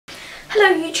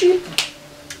Hello YouTube.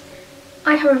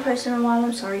 I haven't posted in a while,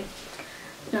 I'm sorry.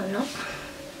 No, I'm not.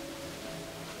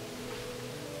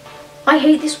 I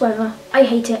hate this weather. I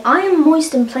hate it. I am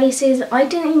moist in places. I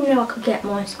didn't even know I could get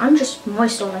moist. I'm just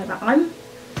moist all over. I'm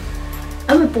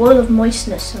a boil of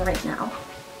moistness right now.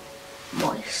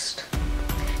 Moist.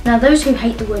 Now those who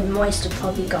hate the word moist have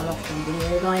probably gone off the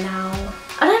video by now.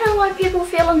 I don't know why people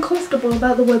feel uncomfortable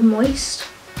about the word moist.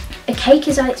 A cake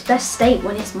is at its best state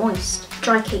when it's moist.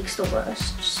 Dry cake's the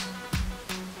worst. Just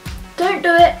don't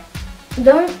do it.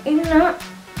 Don't even that.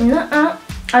 Nuh-uh.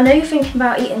 I know you're thinking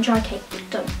about eating dry cake, but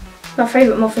don't. My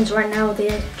favourite muffins right now are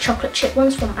the chocolate chip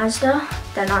ones from Asda.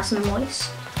 They're nice and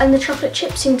moist. And the chocolate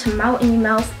chips seem to melt in your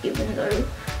mouth even though...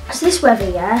 It's this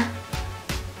weather, yeah?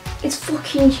 It's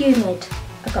fucking humid.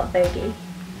 I got bogey.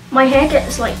 My hair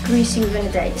gets like greasy within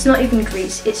a day. It's not even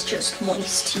grease, it's just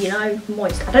moist, you know?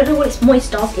 Moist. I don't know what it's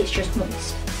moist of, it's just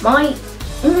moist. My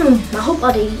whole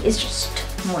body is just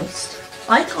moist.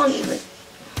 I don't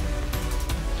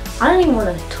even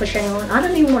want to touch anyone. I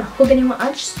don't even want to hug anyone.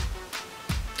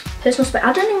 Personal space.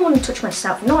 I don't even want to touch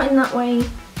myself. Not in that way.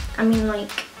 I mean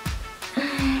like,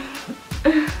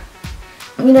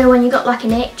 you know when you got like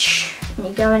an itch and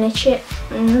you go and itch it?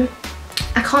 I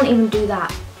can't even do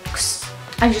that.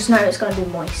 I just know it's going to be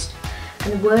moist.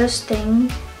 And the worst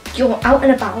thing, you're out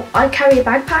and about. I carry a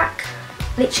backpack,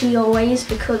 literally always,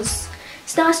 because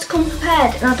it's nice to come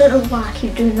prepared. And I don't know why I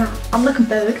keep doing that. I'm like a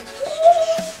bird.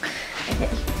 Okay.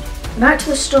 Back to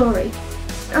the story.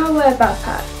 I wear a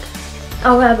backpack.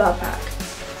 I wear a backpack.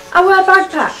 I wear a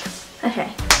backpack.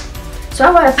 Okay. So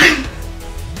I wear a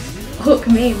backpack. Look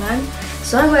at me, man.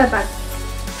 So I wear a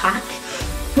backpack.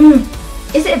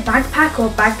 Is it a backpack or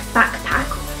backpack?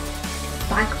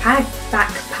 Backpack.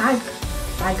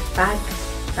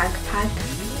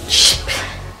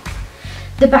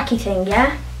 The backy thing,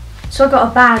 yeah? So I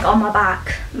got a bag on my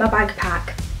back. My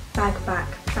backpack. Backpack.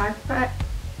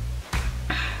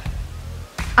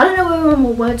 I don't know where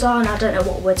my words are and I don't know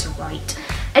what words are right.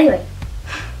 Anyway,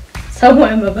 so I'm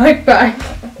wearing my backpack.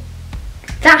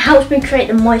 That helps me create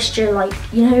the moisture, like,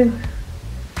 you know,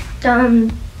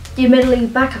 down your middle of your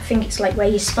back. I think it's like where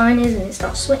your spine is, and it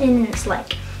starts sweating and it's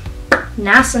like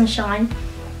nice and shine.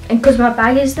 And because my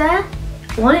bag is there,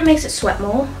 one, it makes it sweat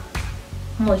more,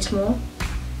 moist more.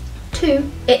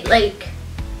 Two, it like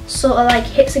sort of like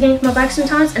hits against my bag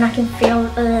sometimes and I can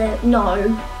feel nah.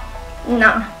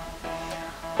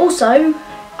 Also,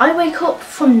 I wake up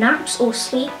from naps or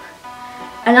sleep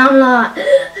and I'm like,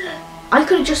 I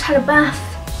could have just had a bath.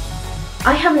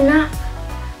 I have a nap.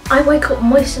 I wake up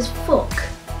moist as fuck.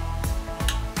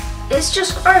 It's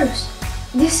just gross.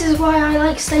 This is why I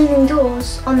like staying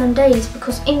indoors on them days,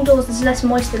 because indoors is less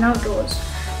moist than outdoors.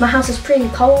 My house is pretty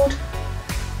cold,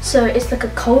 so it's like a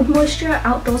cold moisture.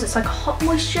 Outdoors it's like a hot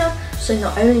moisture, so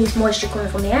not only is moisture coming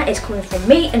from the air, it's coming from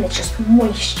me and it's just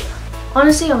moisture.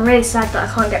 Honestly, I'm really sad that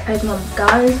I can't get Pokemon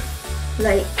Go.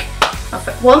 Like,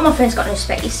 one, my phone's got no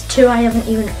space. Two, I haven't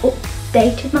even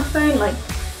updated my phone, like,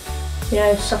 you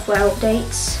know, software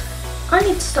updates. I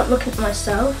need to stop looking at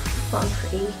myself, but I'm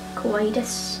pretty kawaii.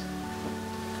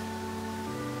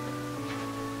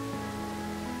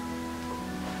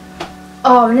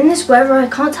 Oh, and in this weather, I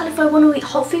can't tell if I want to eat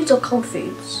hot foods or cold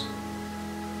foods.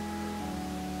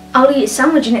 I'll eat a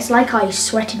sandwich and it's like I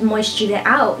sweated moistured it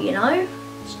out, you know?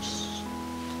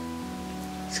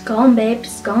 It's gone, babe,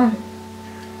 it's gone.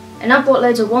 And I bought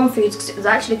loads of warm foods because it was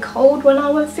actually cold when I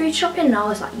went food shopping. And I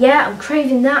was like, yeah, I'm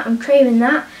craving that, I'm craving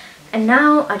that. And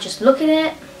now I just look at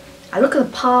it, I look at the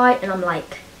pie and I'm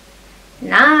like,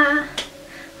 nah.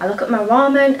 I look at my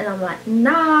ramen and I'm like,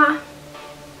 nah.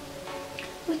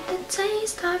 With the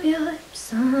taste of your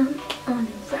lips, I'm on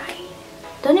it right.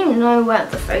 Don't even know where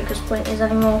the focus point is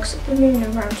anymore because I've been moving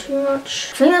around too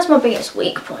much. I think that's my biggest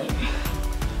weak point.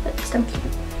 But thank you.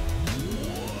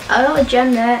 I got a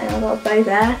gem there and I got a bow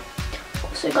there.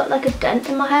 Also got like a dent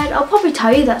in my head. I'll probably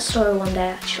tell you that story one day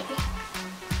actually.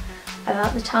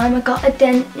 About the time I got a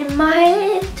dent in my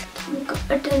head.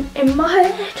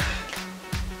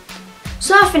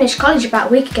 So I finished college about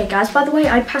a week ago, guys. By the way,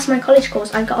 I passed my college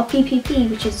course. I got a PPP,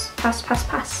 which is pass.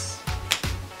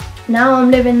 Now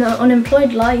I'm living the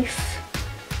unemployed life.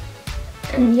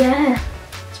 And yeah,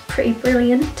 it's pretty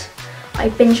brilliant. I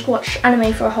binge watched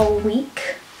anime for a whole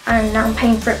week. And now I'm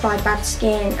paying for it by bad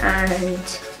skin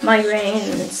and migraine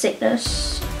and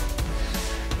sickness.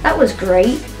 That was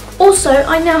great. Also,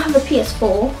 I now have a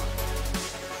PS4.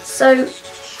 So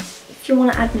if you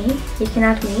want to add me, you can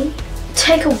add me.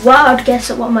 Take a wild guess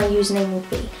at what my username would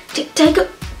be.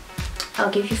 I'll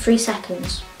give you 3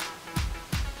 seconds.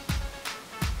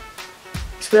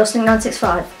 It's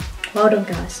Wilson965. Well done,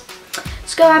 guys.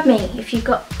 Just go add me if you've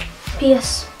got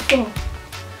PS4.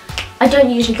 I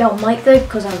don't usually go on mic though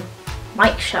because I'm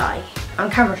mic shy. I'm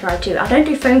camera shy too. I don't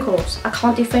do phone calls. I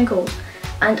can't do phone calls.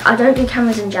 And I don't do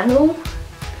cameras in general.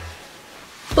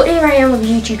 But here I am with a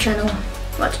YouTube channel.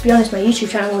 Like, to be honest, my YouTube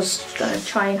channel was going to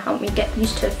try and help me get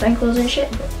used to phone calls and shit.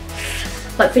 But,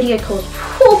 like, video calls,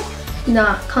 whew,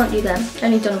 nah, can't do them.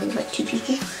 Only done them with like 2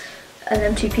 people. And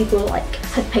them 2 people like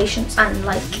had patience, and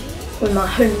like with my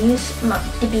homies, my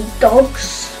big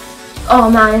dogs. Oh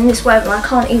man, in this weather I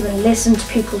can't even listen to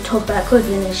people talk about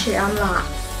cuddling and shit. I'm like,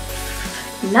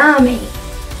 nah mate.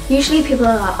 Usually people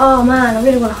are like, oh man, I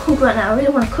really want to hug right now, I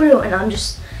really want to cuddle, and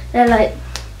they're like,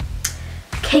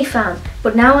 okay fam.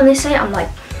 But now when they say it, I'm like,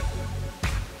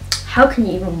 how can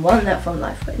you even want that from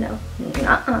life right now?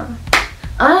 Nuh-uh.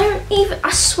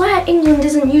 I swear England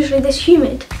isn't usually this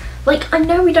humid. Like, I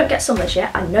know we don't get summers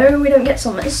yet, I know we don't get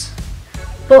summers,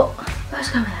 but let's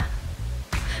go with that.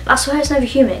 But I swear it's never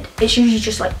humid. It's usually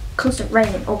just like constant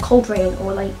rain or cold rain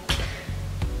or like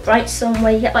bright sun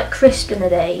where you get like crisp in a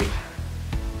day.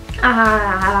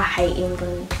 I hate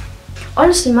England.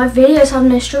 Honestly, my videos have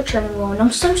no structure anymore, and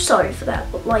I'm so sorry for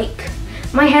that, but like,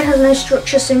 my head has no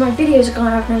structure, so my videos are gonna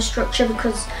have no structure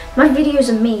because my videos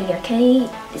are me, okay?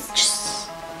 It's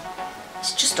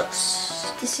just us.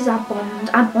 This is our bond.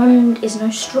 Our bond is no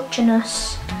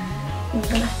structureness. I'm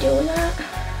gonna have to deal with that.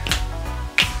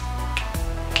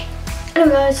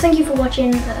 Anyway guys, thank you for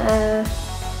watching.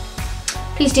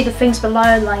 Please do the things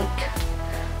below,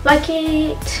 like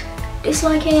it,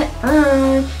 dislike it,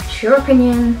 it's your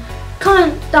opinion.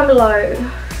 Comment down below.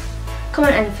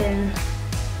 Comment anything.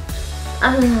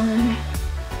 I don't know.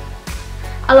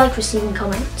 I like receiving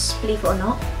comments, believe it or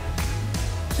not.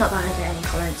 Not that I get any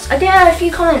comments. I did have a few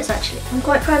comments actually. I'm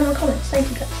quite proud of my comments. Thank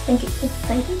you guys. Thank you.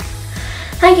 Thank you.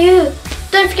 Thank you.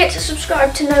 Don't forget to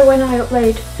subscribe to know when I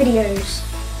upload videos.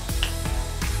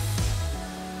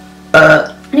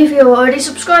 And if you're already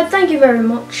subscribed, thank you very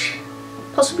much.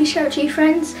 Possibly share it to your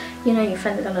friends. You know your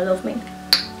friends are gonna love me.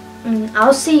 And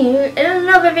I'll see you in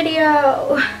another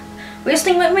video. We're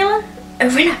Sting Macmillan,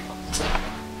 over and out.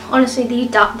 Honestly,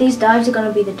 these dives are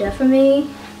gonna be the death of me.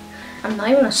 I'm not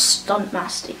even a stunt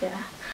master yet.